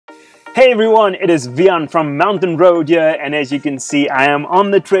Hey everyone, it is Vian from Mountain Road here, and as you can see I am on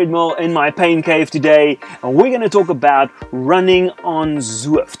the treadmill in my pain cave today, and we're going to talk about running on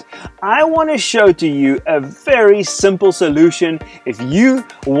Zwift. I want to show to you a very simple solution. If you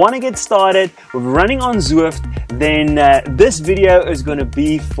want to get started with running on Zwift, then this video is going to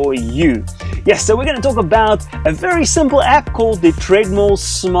be for you. Yes, so we're going to talk about a very simple app called the Treadmill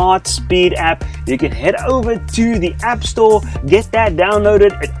Smart Speed app. You can head over to the App Store, get that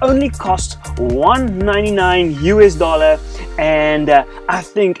downloaded. It only costs $1.99 US, and I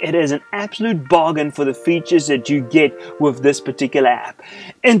think it is an absolute bargain for the features that you get with this particular app.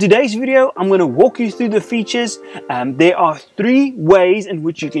 In today's video, I'm going to walk you through the features. There are 3 ways in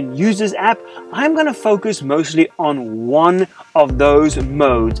which you can use this app. I'm going to focus mostly on one of those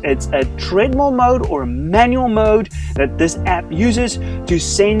modes. It's a treadmill mode or a manual mode that this app uses to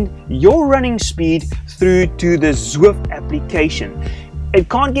send your running speed through to the Zwift application. It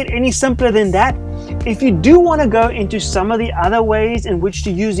can't get any simpler than that. If you do want to go into some of the other ways in which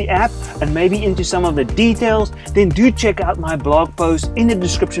to use the app and maybe into some of the details, then do check out my blog post in the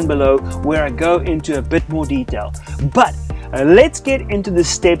description below where I go into a bit more detail. But let's get into the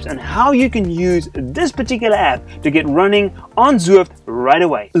steps on how you can use this particular app to get running on Zwift right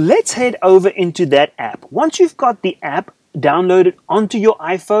away. Let's head over into that app. Once you've got the app downloaded onto your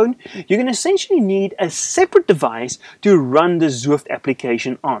iPhone, you're going to essentially need a separate device to run the Zwift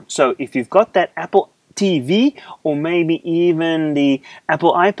application on. So if you've got that Apple TV or maybe even the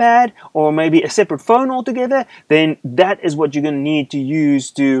Apple iPad or maybe a separate phone altogether, then that is what you're going to need to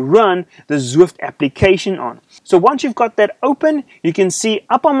use to run the Zwift application on. So once you've got that open, you can see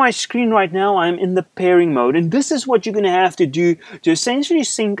up on my screen right now I'm in the pairing mode, and this is what you're going to have to do to essentially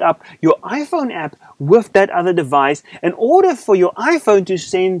sync up your iPhone app with that other device in order for your iPhone to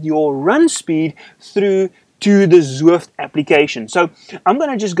send your run speed through to the Zwift application. So I'm going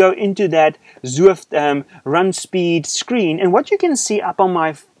to just go into that Zwift run speed screen, and what you can see up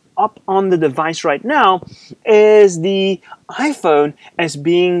on the device right now is the iPhone as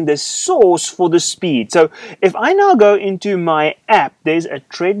being the source for the speed. So if I now go into my app, there's a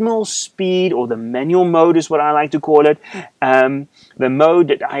treadmill speed, or the manual mode is what I like to call it, the mode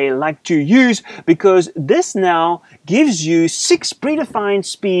that I like to use, because this now gives you 6 predefined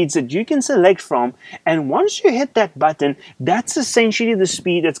speeds that you can select from, and once you hit that button, that's essentially the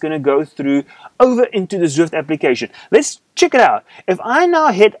speed that's going to go through over into the Zwift application. Let's check it out. If I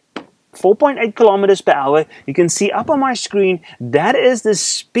now hit 4.8 kilometers per hour, you can see up on my screen that is the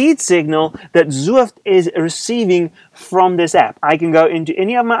speed signal that Zwift is receiving from this app. I can go into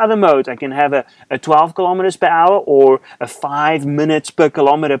any of my other modes. I can have a 12 kilometers per hour or a 5 minutes per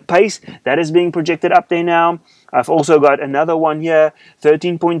kilometer pace. That is being projected up there now. I've also got another one here,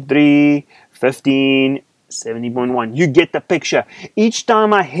 13.3, 15, 70.1. You get the picture. Each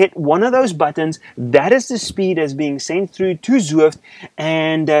time I hit one of those buttons, that is the speed that's being sent through to Zwift,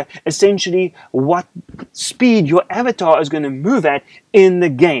 and essentially what speed your avatar is going to move at in the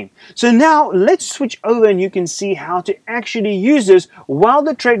game. So now let's switch over and you can see how to actually use this while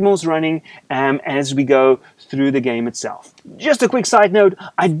the treadmill's running as we go through the game itself. Just a quick side note,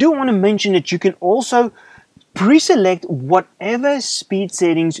 I do want to mention that you can also pre-select whatever speed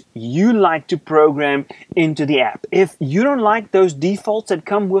settings you like to program into the app. If you don't like those defaults that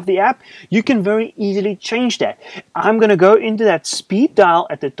come with the app, you can very easily change that. I'm going to go into that speed dial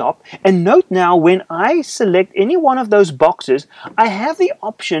at the top, and note now when I select any one of those boxes, I have the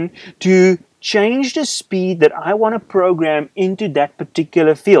option to change the speed that I want to program into that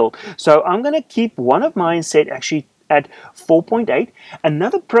particular field. So I'm going to keep one of mine set actually at 4.8.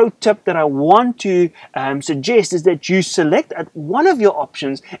 Another pro tip that I want to suggest is that you select at one of your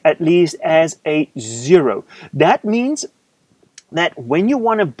options at least as a 0. That means that when you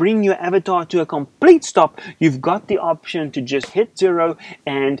want to bring your avatar to a complete stop, you've got the option to just hit 0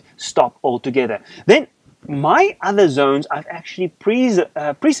 and stop altogether. Then my other zones I've actually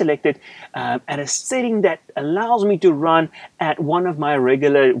pre-selected at a setting that allows me to run at one of my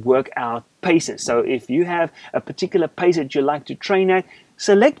regular workout paces. So if you have a particular pace that you like to train at,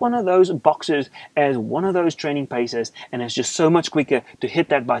 select one of those boxes as one of those training paces, and it's just so much quicker to hit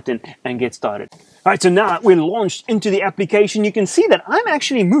that button and get started. Alright, so now we're launched into the application. You can see that I'm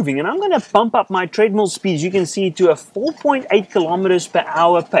actually moving, and I'm going to bump up my treadmill speeds, you can see, to a 4.8 kilometers per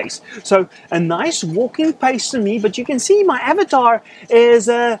hour pace. So a nice walking pace to me, but you can see my avatar is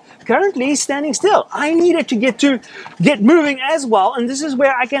currently standing still. I needed to get moving as well, and this is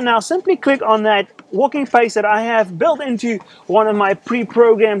where I can now simply click on that walking pace that I have built into one of my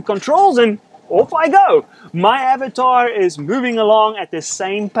pre-programmed controls, and off I go. My avatar is moving along at the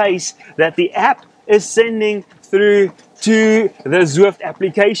same pace that the app is sending through to the Zwift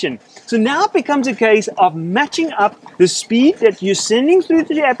application. So now it becomes a case of matching up the speed that you're sending through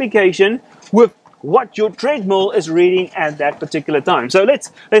to the application with what your treadmill is reading at that particular time. So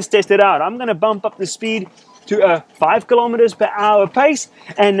let's test it out. I'm going to bump up the speed to a 5 kilometers per hour pace,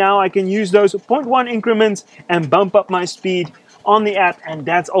 and now I can use those 0.1 increments and bump up my speed on the app, and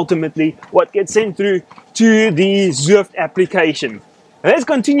that's ultimately what gets sent through to the Zwift application. Let's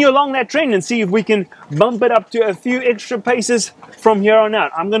continue along that trend and see if we can bump it up to a few extra paces from here on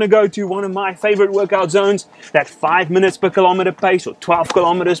out. I'm going to go to one of my favorite workout zones, that 5 minutes per kilometer pace or 12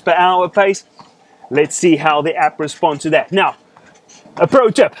 kilometers per hour pace. Let's see how the app responds to that. Now, a pro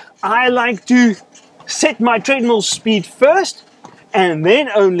tip, I like to set my treadmill speed first and then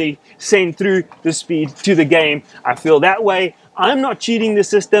only send through the speed to the game. I feel that way I'm not cheating the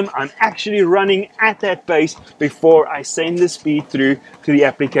system, I'm actually running at that pace before I send the speed through to the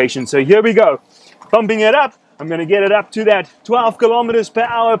application. So here we go, pumping it up. I'm going to get it up to that 12 kilometers per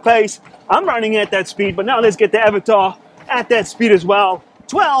hour pace. I'm running at that speed, but now let's get the avatar at that speed as well.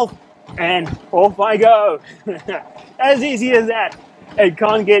 12, and off I go. As easy as that. It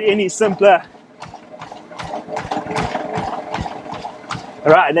can't get any simpler.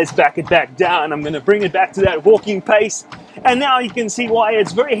 All right, let's back it back down. I'm going to bring it back to that walking pace. And now you can see why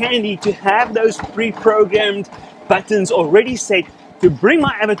it's very handy to have those pre-programmed buttons already set to bring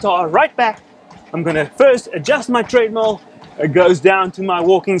my avatar right back. I'm going to first adjust my treadmill. It goes down to my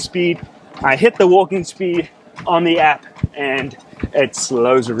walking speed. I hit the walking speed on the app and it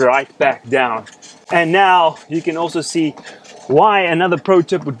slows right back down. And now you can also see why another pro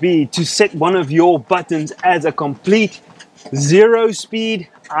tip would be to set one of your buttons as a complete 0 speed.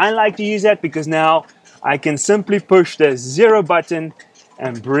 I like to use that because now I can simply push the 0 button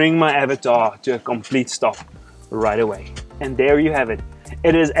and bring my avatar to a complete stop right away. And there you have it.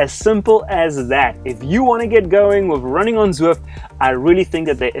 It is as simple as that. If you want to get going with running on Zwift, I really think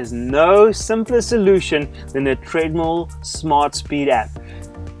that there is no simpler solution than the Treadmill Smart Speed app.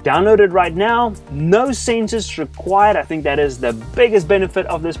 Download it right now, no sensors required. I think that is the biggest benefit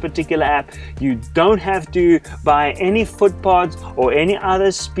of this particular app. You don't have to buy any foot pods or any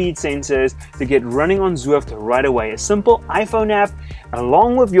other speed sensors to get running on Zwift right away. A simple iPhone app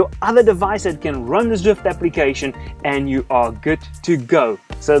along with your other device that can run the Zwift application and you are good to go.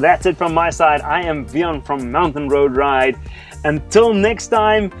 So that's it from my side. I am Vian from Mountain Road Ride. Until next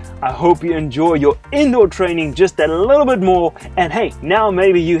time, I hope you enjoy your indoor training just a little bit more. And hey, now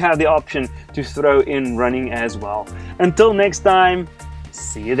maybe you have the option to throw in running as well. Until next time,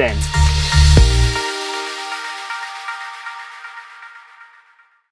 see you then.